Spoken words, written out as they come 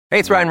Hey,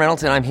 it's Ryan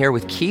Reynolds, and I'm here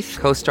with Keith,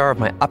 co-star of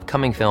my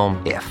upcoming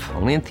film, If,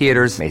 only in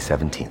theaters May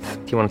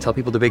 17th. Do you want to tell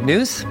people the big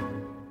news?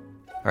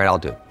 All right, I'll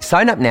do it.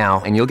 Sign up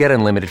now and you'll get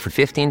unlimited for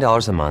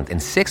 $15 a month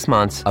and 6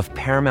 months of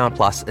Paramount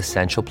Plus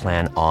Essential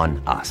Plan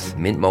on us.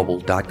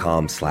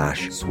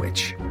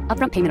 MintMobile.com/switch.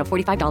 Upfront payment of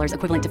 $45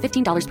 equivalent to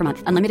 $15 per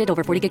month. Unlimited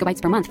over 40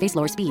 gigabytes per month. Face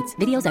lower speeds.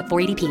 Videos at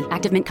 480p.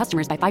 Active Mint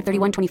customers by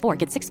 531.24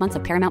 get 6 months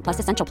of Paramount Plus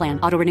Essential Plan.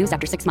 Auto renews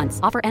after 6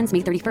 months. Offer ends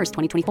May 31st,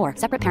 2024.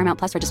 Separate Paramount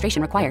Plus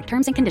registration required.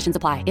 Terms and conditions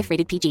apply if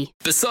rated PG.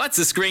 Besides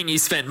the screen you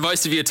spent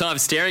most of your time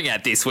staring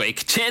at this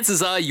week,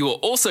 chances are you were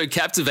also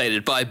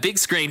captivated by a big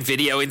screen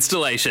video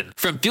installation.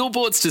 From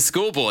billboards to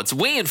scoreboards,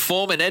 we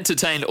inform and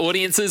entertain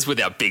audiences with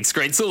our big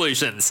screen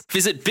solutions.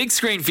 Visit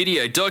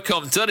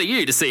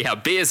bigscreenvideo.com.au to see how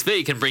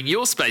BSV can bring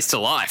your space to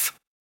life.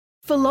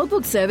 For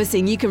logbook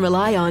servicing you can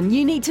rely on,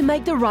 you need to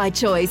make the right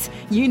choice.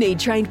 You need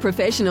trained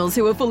professionals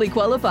who are fully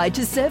qualified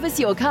to service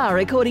your car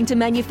according to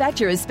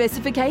manufacturer's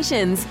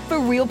specifications. For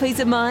real peace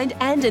of mind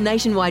and a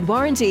nationwide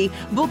warranty,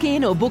 book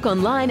in or book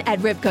online at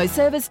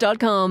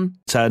repcoservice.com.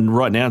 So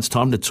right now it's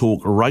time to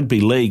talk rugby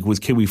league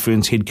with Kiwi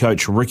Ferns head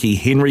coach Ricky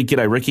Henry.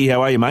 G'day Ricky,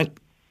 how are you mate?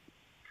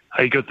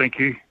 Hey, good, thank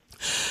you.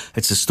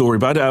 It's a story,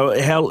 bud.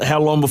 How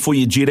long before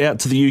you jet out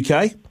to the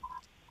UK?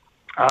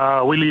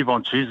 We leave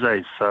on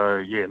Tuesday, so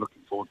yeah,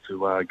 looking forward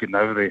to getting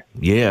over there.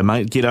 Yeah,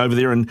 mate, get over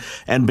there and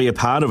be a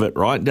part of it,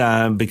 right?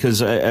 Because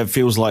it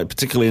feels like,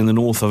 particularly in the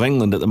north of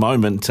England at the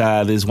moment,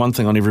 there's one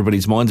thing on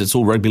everybody's minds, it's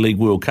all Rugby League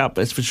World Cup,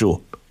 that's for sure.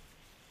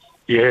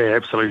 Yeah,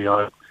 absolutely.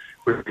 We're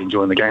really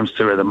enjoying the games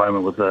too at the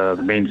moment with the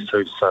men's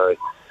too, so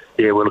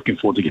yeah, we're looking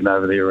forward to getting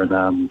over there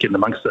and getting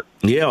amongst it.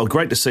 Yeah, well,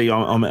 great to see.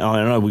 I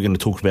know we're going to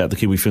talk about the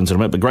Kiwi Ferns in a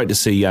minute, but great to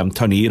see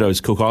Tony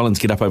Edo's Cook Islands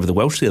get up over the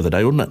Welsh the other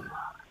day, wasn't it?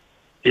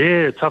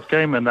 Yeah, tough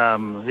game, and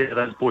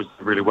those boys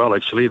did really well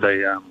actually.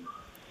 They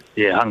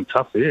hung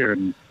tough there,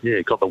 and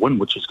got the win,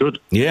 which is good.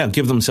 Yeah,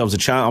 give themselves a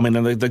chance. I mean,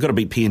 they've got to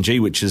beat PNG,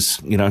 which is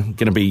going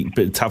to be a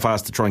bit tough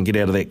ask to try and get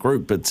out of that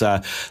group, but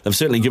they've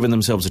certainly given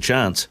themselves a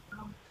chance.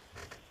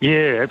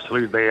 Yeah,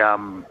 absolutely. They,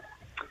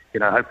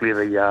 hopefully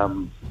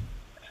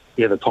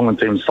the Tongan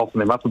team soften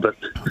them up a bit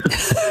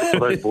for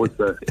those boys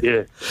to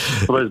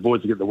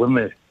get the win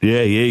there.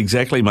 Yeah,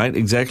 exactly, mate,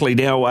 exactly.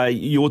 Now,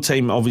 your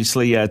team,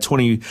 obviously,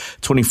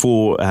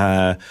 24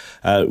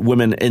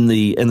 women in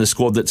the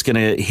squad that's going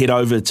to head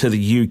over to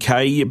the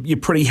UK. You're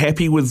pretty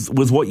happy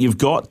with what you've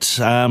got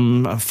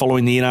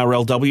following the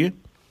NRLW?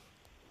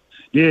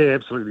 Yeah,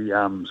 absolutely.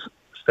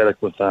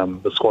 Ecstatic with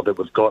the squad that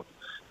we've got.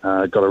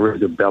 Got a really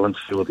good balance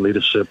here with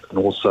leadership and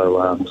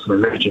also some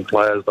emerging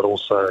players, but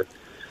also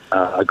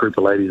a group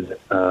of ladies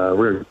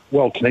really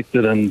well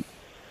connected and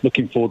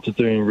looking forward to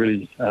doing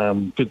really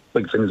good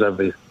big things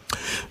over there.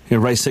 Yeah,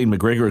 Racine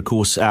McGregor, of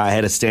course,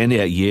 had a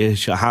standout year,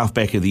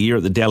 halfback of the year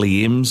at the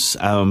Dally M's.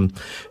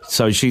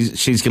 So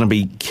she's going to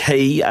be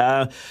key.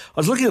 I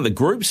was looking at the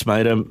groups,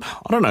 mate. I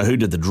don't know who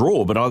did the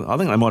draw, but I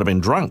think they might have been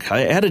drunk.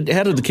 How did the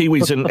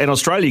Kiwis and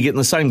Australia get in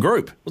the same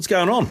group? What's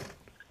going on?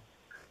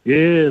 Yeah,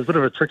 it's a bit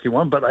of a tricky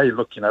one, but hey,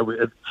 look,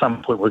 at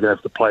some point we're going to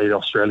have to play the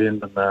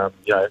Australian, and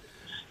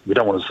we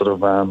don't want to sort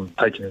of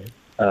take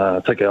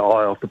our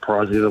eye off the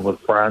prize either with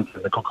France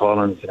and the Cook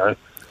Islands.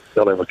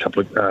 They'll have a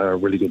couple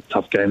of really good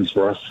tough games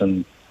for us,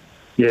 and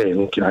yeah,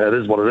 look, it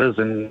is what it is,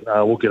 and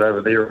we'll get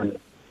over there and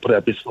put our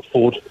best foot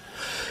forward.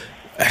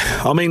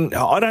 I mean,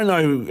 I don't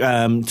know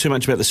too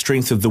much about the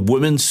strength of the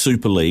Women's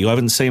Super League. I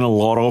haven't seen a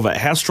lot of it.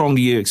 How strong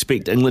do you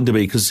expect England to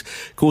be? Because,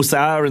 of course, they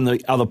are in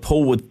the other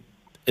pool with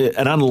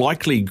an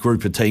unlikely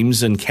group of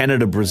teams in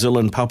Canada, Brazil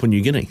and Papua New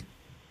Guinea.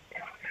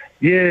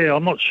 Yeah,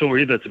 I'm not sure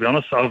either, to be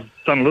honest. I've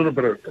done a little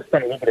bit of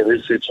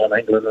research on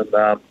England, and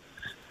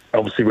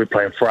obviously we're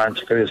playing France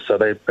first, so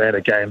they had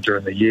a game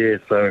during the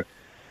year, so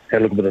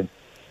had a little bit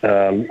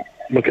of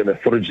look at the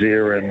footage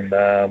there and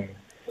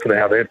sort of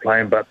how they're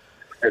playing, but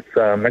it's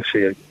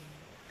actually a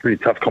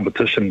pretty tough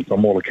competition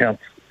on all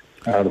accounts.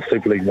 The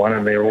Super League 1,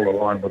 and they're all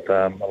aligned with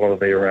a lot of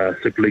their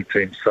Super League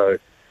teams, so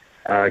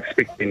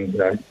expecting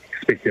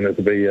it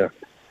to be a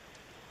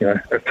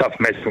tough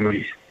match when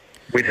we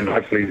win, and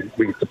hopefully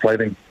we get to play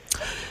them.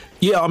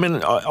 Yeah, I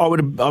mean, I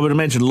would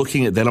imagine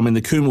looking at that, I mean,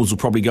 the Kumals will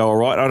probably go all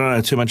right. I don't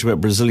know too much about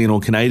Brazilian or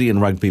Canadian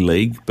rugby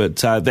league, but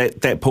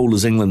that pool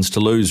is England's to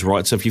lose,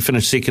 right? So if you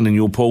finish second in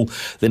your pool,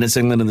 then it's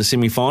England in the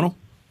semi-final?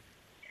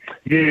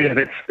 Yeah,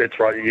 that's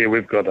right. Yeah,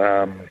 we've got,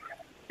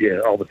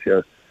 obviously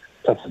a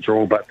tough to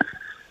draw, but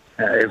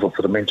as I sort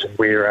of mentioned,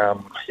 we're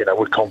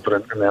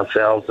confident in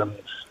ourselves and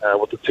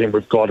with the team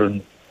we've got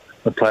and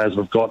the players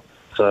we've got.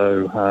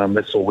 So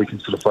that's all we can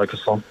sort of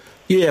focus on.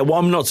 Yeah, well,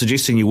 I'm not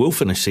suggesting you will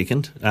finish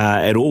second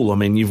at all. I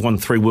mean, you've won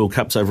 3 World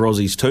Cups over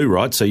Aussies too,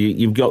 right? So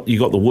you've got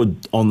the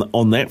wood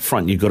on that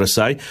front, you've got to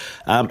say.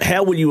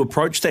 How will you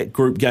approach that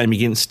group game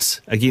against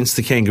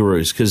the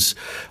Kangaroos? Because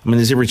I mean,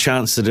 there's every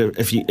chance that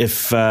if you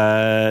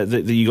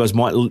guys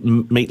might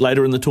meet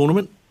later in the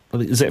tournament.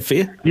 Is that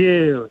fair?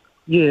 Yeah,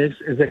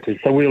 exactly.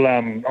 So we'll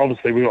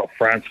obviously we've got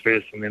France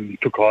first, and then the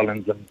Cook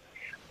Islands, and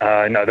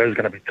those are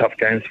going to be tough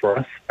games for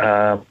us.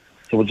 So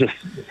we'll just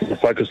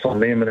focus on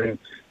them, and then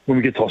when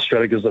we get to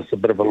Australia, gives us a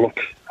bit of a look,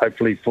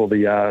 hopefully, for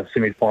the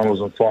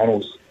semi-finals and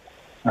finals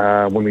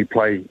when we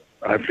play,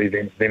 hopefully,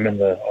 them in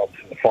the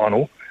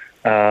final.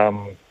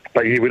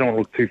 But yeah, we don't want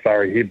to look too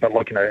far ahead. But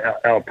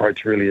our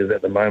approach really is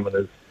at the moment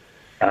is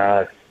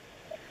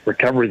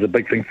recovery is a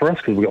big thing for us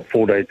because we've got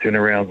 4-day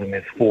turnarounds and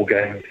there's 4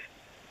 games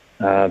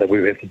that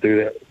we have to do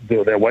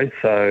it that way.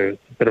 So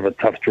it's a bit of a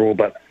tough draw,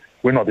 but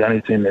we're not the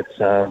only team that's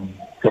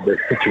got that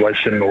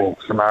situation or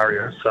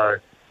scenario. So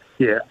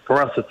yeah, for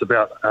us it's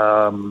about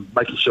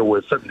making sure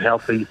we're fit and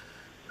healthy,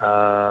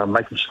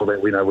 making sure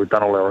that we've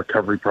done all our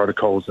recovery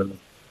protocols and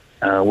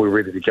we're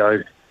ready to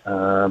go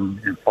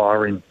and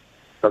firing.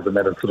 Doesn't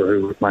matter sort of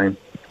who we're playing.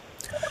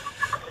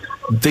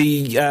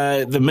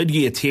 The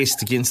mid-year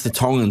test against the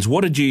Tongans,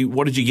 what did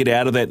you get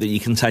out of that you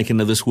can take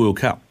into this World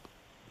Cup?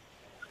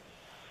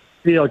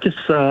 Yeah, I guess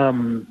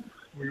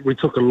we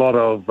took a lot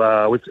of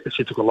we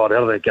actually took a lot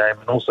out of that game,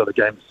 and also the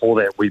game before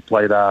that we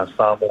played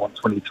Samoa in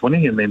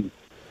 2020, and then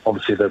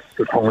obviously the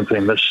Tongan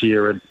team this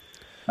year. And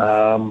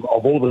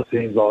of all the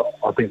teams,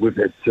 I think we've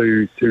had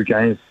two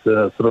games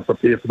to sort of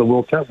prepare for the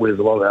World Cup, whereas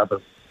a lot of the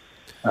other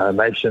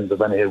nations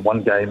have only had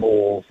one game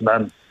or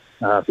none.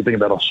 If you think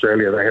about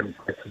Australia, they haven't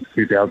played since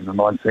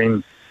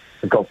 2019.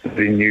 They've got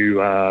 13 new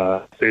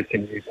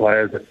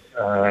players,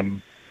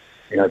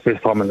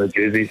 first time in the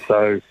jersey.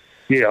 So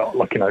yeah,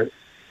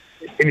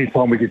 any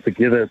time we get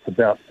together, it's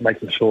about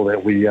making sure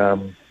that we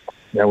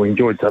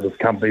enjoy each other's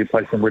company,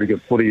 play some really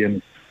good footy,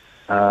 and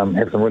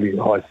have some really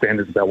high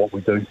standards about what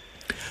we do.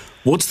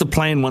 What's the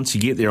plan once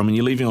you get there? I mean,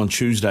 you're leaving on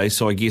Tuesday,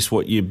 so I guess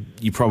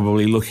you're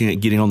probably looking at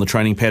getting on the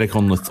training paddock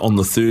on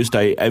the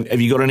Thursday. Have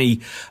you got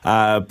any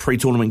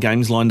pre-tournament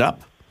games lined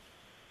up?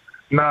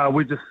 No,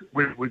 we're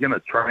going to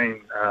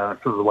train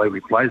sort of the way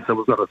we play. So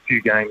we've got a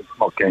few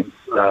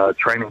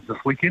trainings this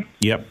weekend.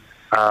 Yep.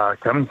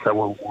 Coming, so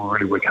we'll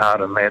really work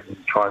hard on that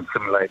and try and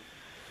simulate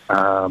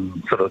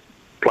sort of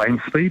playing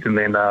speed, and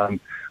then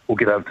we'll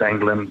get over to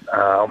England,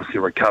 obviously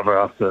recover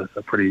after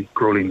a pretty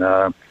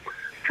grueling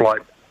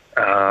flight.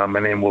 And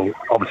then we'll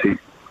obviously,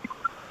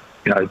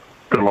 do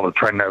a lot of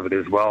training over there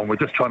as well. And we're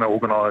just trying to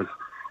organise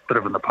a bit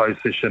of an opposed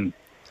session,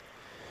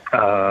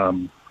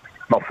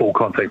 not full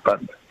contact,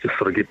 but just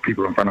sort of get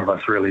people in front of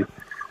us, really.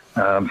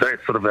 So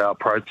that's sort of our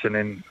approach. And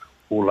then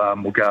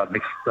we'll go out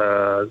next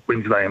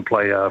Wednesday and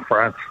play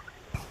France.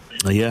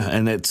 Yeah,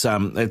 and that's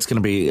going to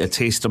be a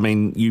test. I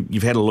mean,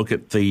 you've had a look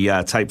at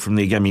the tape from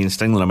their game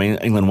against England. I mean,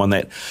 England won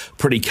that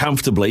pretty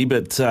comfortably,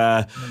 but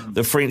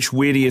the French,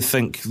 where do you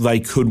think they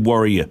could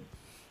worry you?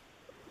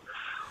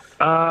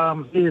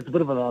 Yeah, it's a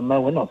bit of an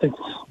unknown. I think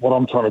what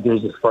I'm trying to do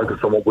is just focus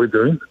on what we're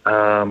doing.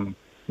 I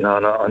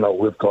know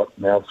we've got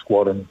now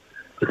squad and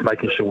just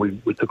making sure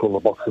we tick all the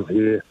boxes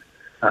here.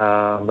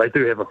 They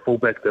do have a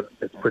fullback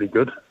that's pretty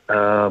good.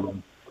 So,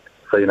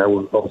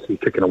 we're obviously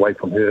kicking away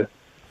from her,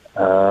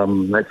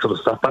 that sort of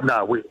stuff. But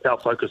no, our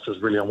focus is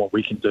really on what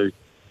we can do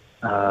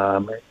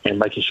and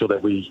making sure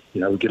that we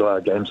get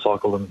our game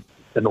cycle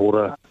in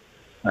order,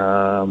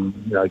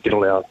 get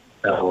all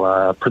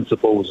our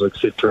principles,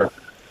 etc.,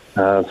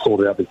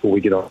 sorted out before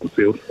we get on the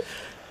field.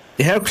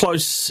 How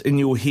close in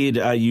your head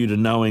are you to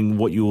knowing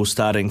what your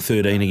starting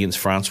 13 against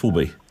France will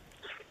be?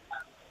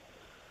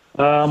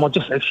 I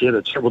just actually had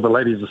a chat with the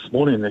ladies this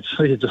morning,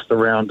 actually, just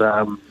around,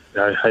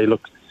 hey,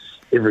 look,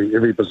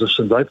 every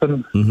position's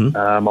open. Mm-hmm.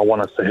 I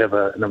want us to have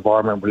an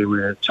environment where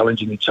we're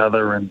challenging each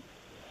other and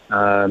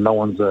no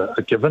one's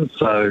a given.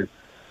 So,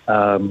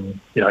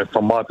 from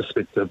my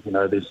perspective,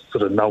 there's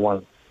sort of no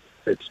one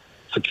that's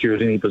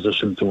secured any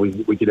position until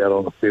we get out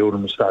on the field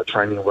and we start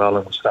training well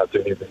and we start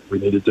doing everything we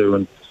need to do.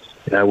 And,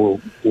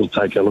 we'll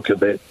take a look at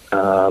that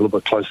a little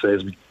bit closer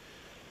as we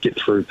get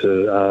through to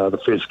the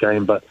first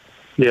game. But,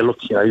 yeah,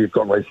 look, you've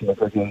got Racing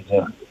McGregor, who's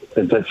a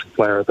fantastic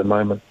player at the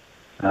moment,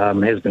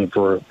 has been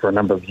for a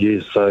number of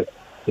years. So,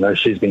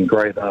 she's been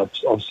great.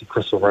 Obviously,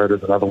 Crystal Road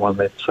is another one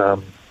that's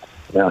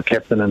our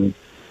captain and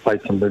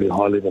played some really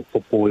high-level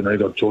football. You've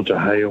got Georgia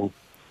Hale,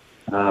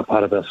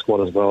 part of our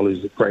squad as well,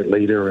 who's a great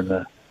leader and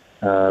a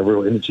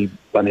real energy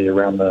bunny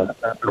around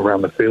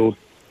the field.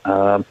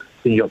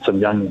 Then you got some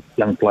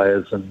young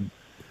players, and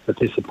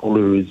Matissa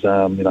Pulu is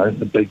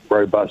a big,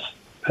 robust,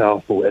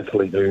 powerful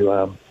athlete who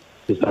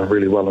has done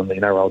really well in the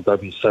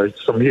NRLW. So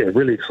some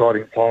really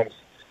exciting times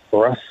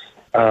for us,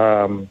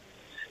 and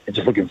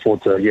just looking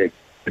forward to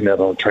getting out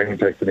on training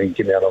pack and then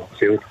getting out on the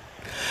field.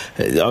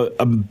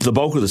 The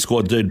bulk of the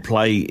squad did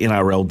play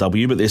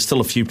NRLW, but there's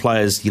still a few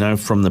players,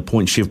 from the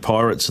Point Chev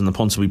Pirates and the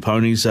Ponsonby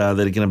Ponies that are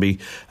going to be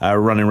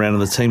running around in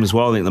the team as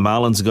well. I think the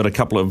Marlins have got a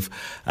couple of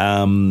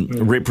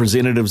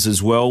representatives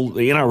as well.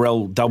 The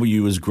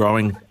NRLW is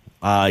growing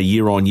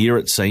year on year,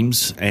 it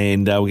seems,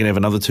 and we're going to have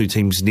another 2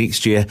 teams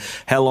next year.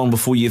 How long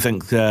before you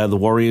think the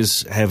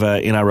Warriors have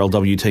an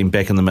NRLW team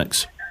back in the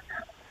mix?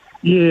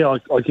 Yeah,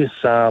 I guess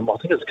I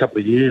think it's a couple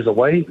of years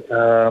away.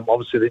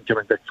 Obviously, they're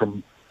coming back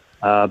from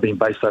being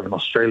based over in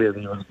Australia,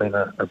 has been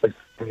a big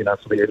thing,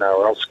 for the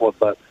NRL squad.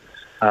 But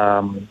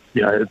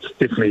it's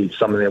definitely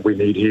something that we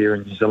need here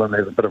in New Zealand.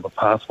 There's a bit of a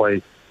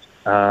pathway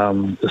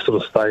to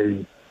sort of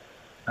stay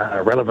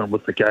relevant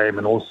with the game,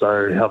 and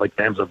also how the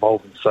game's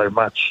evolving so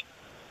much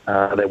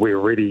that we're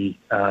ready,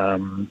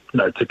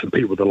 to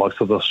compete with the likes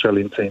of the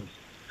Australian teams.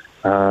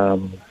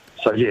 From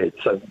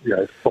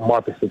my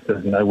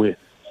perspective, we're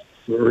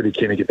really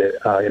keen to get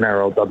that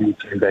NRLW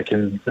team back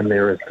in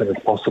there as soon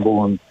as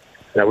possible, and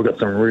we've got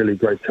some really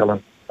great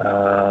talent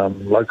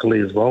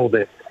locally as well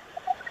that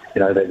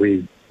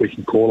we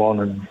can call on,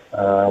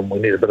 and we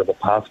need a bit of a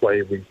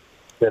pathway. We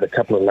had a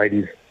couple of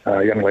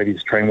young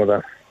ladies train with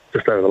us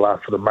just over the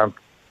last sort of month,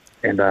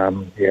 and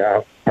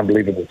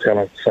unbelievable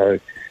talent. So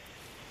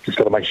just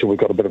got to make sure we've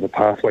got a bit of a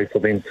pathway for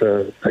them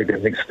to take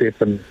that next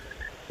step and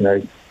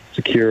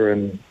secure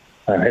and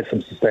have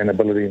some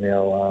sustainability in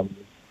our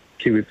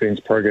Kiwi Ferns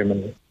program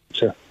in the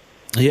future.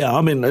 Yeah,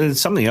 I mean, there's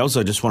something else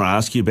I just want to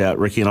ask you about,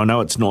 Ricky, and I know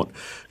it's not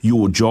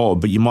your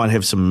job, but you might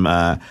have some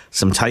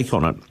take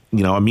on it.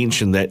 I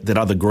mentioned that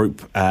other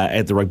group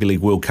at the Rugby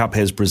League World Cup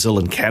has Brazil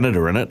and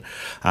Canada in it,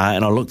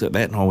 and I looked at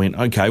that and I went,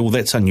 okay, well,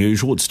 that's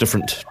unusual. It's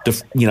different,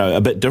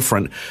 a bit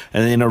different.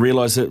 And then I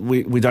realised that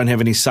we don't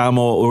have any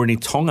Samoa or any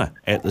Tonga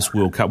at this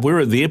World Cup. Where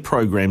are their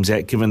programs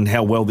at, given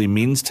how well their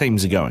men's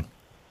teams are going?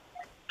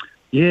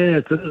 Yeah,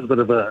 it's a bit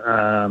of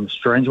a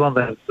strange one.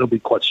 They'll be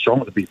quite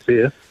strong, to be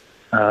fair.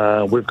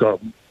 We've got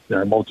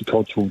a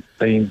multicultural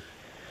team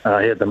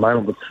here at the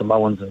moment with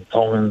Samoans and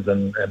Tongans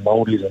and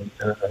Māoris and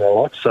the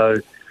like.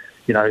 So,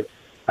 I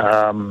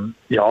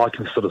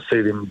can sort of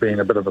see them being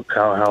a bit of a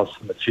powerhouse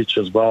in the future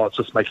as well. It's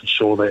just making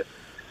sure that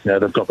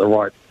they've got the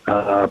right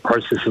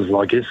processes,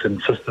 I guess, and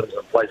systems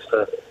in place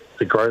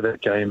to grow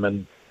that game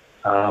and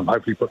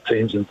hopefully put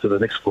teams into the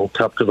next World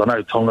Cup. Because I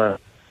know Tonga,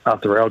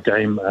 after our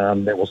game,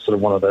 that was sort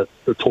of one of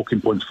the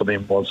talking points for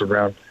them was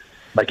around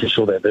making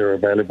sure that they're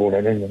available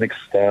and in the next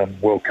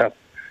World Cup.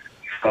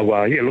 So,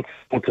 look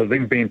forward to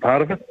them being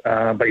part of it.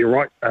 But you're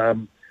right,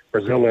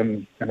 Brazil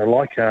and the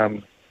like,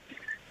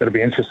 it'll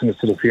be interesting to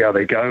sort of see how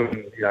they go.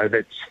 And,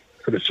 that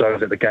sort of shows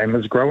that the game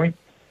is growing.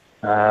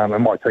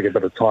 It might take a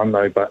bit of time,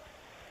 though, but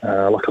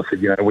like I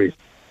said, we're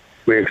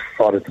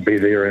excited to be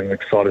there and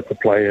excited to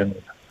play and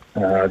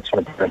trying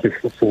to put our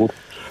best foot forward.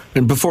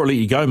 And before I let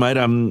you go, mate,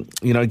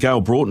 Gail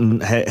Broughton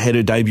had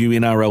her debut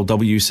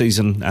NRLW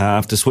season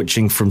after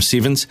switching from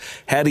Sevens.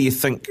 How do you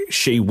think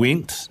she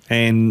went?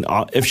 And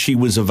if she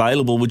was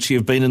available, would she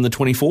have been in the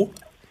 24?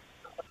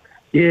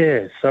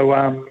 Yeah, so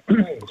I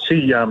thought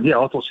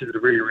she did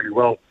really, really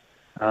well.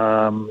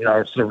 I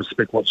sort of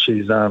respect what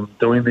she's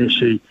doing there.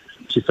 She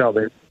felt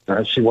that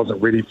she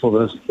wasn't ready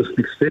for this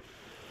next step,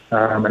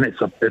 and it's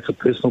a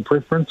personal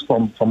preference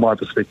from my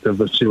perspective.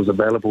 If she was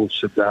available,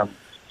 should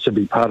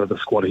be part of the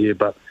squad here,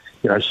 but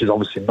she's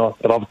obviously not.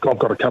 But I've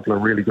got a couple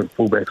of really good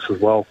fullbacks as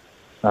well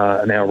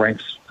in our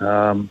ranks.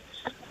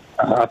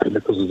 I think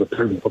because it's a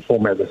proven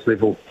performer at this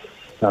level,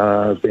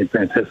 has been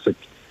fantastic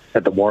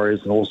at the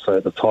Warriors and also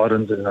at the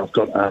Titans. And I've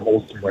got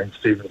awesome Wayne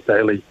Stevens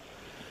Daly,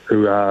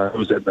 who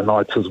was at the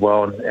Knights as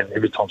well. And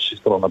every time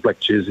she's put on a black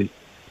jersey,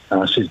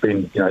 she's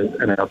been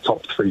in our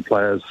top three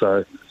players.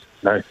 So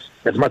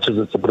as much as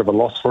it's a bit of a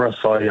loss for us,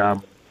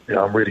 I'm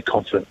really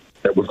confident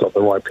that we've got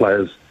the right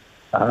players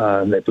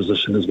in that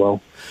position as well.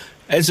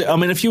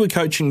 If you were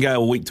coaching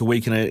Gail week to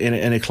week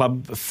in a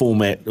club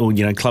format or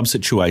club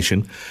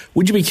situation,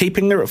 would you be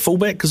keeping her at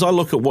fullback? Because I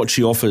look at what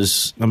she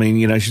offers.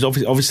 She's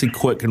obviously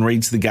quick and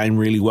reads the game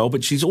really well,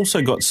 but she's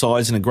also got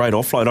size and a great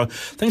offload. I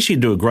think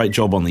she'd do a great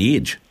job on the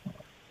edge.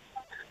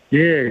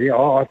 Yeah,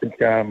 I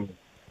think I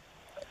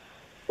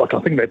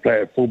think they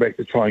play at fullback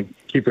to try and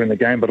keep her in the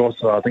game, but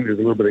also I think there's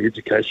a little bit of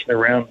education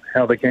around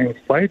how the game's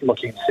played. You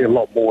can see a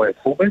lot more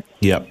at fullback.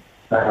 Yeah.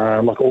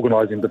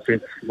 Organising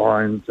defence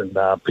lines and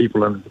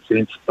people in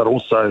defence, but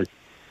also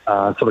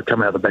sort of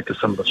coming out the back of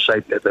some of the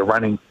shape that they're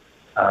running.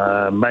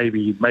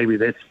 Maybe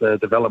that's the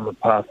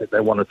development path that they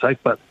want to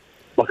take. But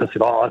like I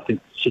said, I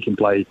think she can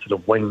play sort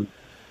of wing,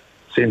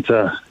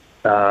 centre,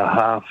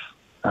 half.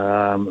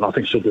 And I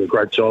think she'll do a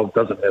great job.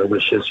 Doesn't matter where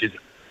she is. She's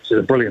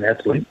a brilliant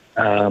athlete.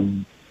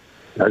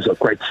 She's got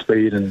great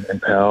speed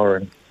and power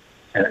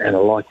and a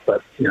like.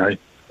 But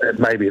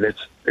maybe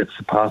that's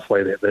the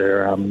pathway that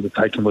they're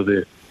taking with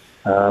her.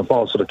 If I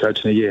was sort of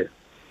coaching a year,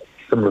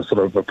 similar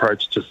sort of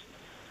approach, just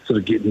sort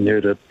of getting her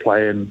to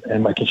play and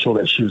making sure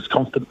that she was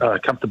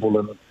comfortable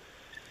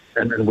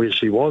in where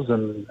she was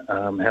and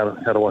how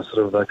do I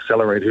sort of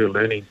accelerate her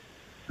learning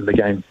in the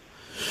game.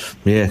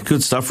 Yeah,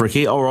 good stuff,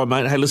 Ricky. All right,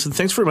 mate. Hey, listen,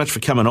 thanks very much for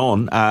coming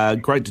on.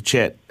 Great to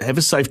chat. Have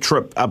a safe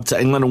trip up to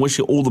England and wish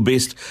you all the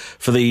best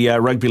for the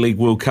Rugby League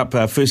World Cup.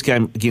 First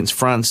game against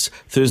France,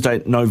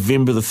 Thursday,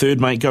 November the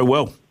 3rd, mate. Go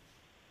well.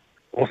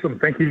 Awesome.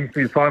 Thank you for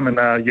your time and,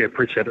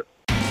 appreciate it.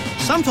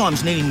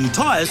 Sometimes needing new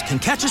tyres can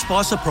catch us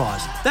by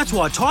surprise. That's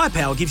why Tyre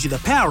Power gives you the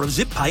power of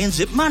Zip Pay and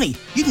Zip Money.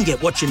 You can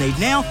get what you need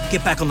now,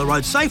 get back on the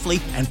road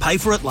safely and pay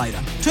for it later.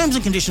 Terms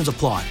and conditions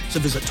apply. So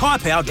visit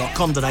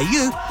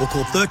tyrepower.com.au or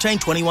call 13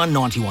 21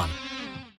 91.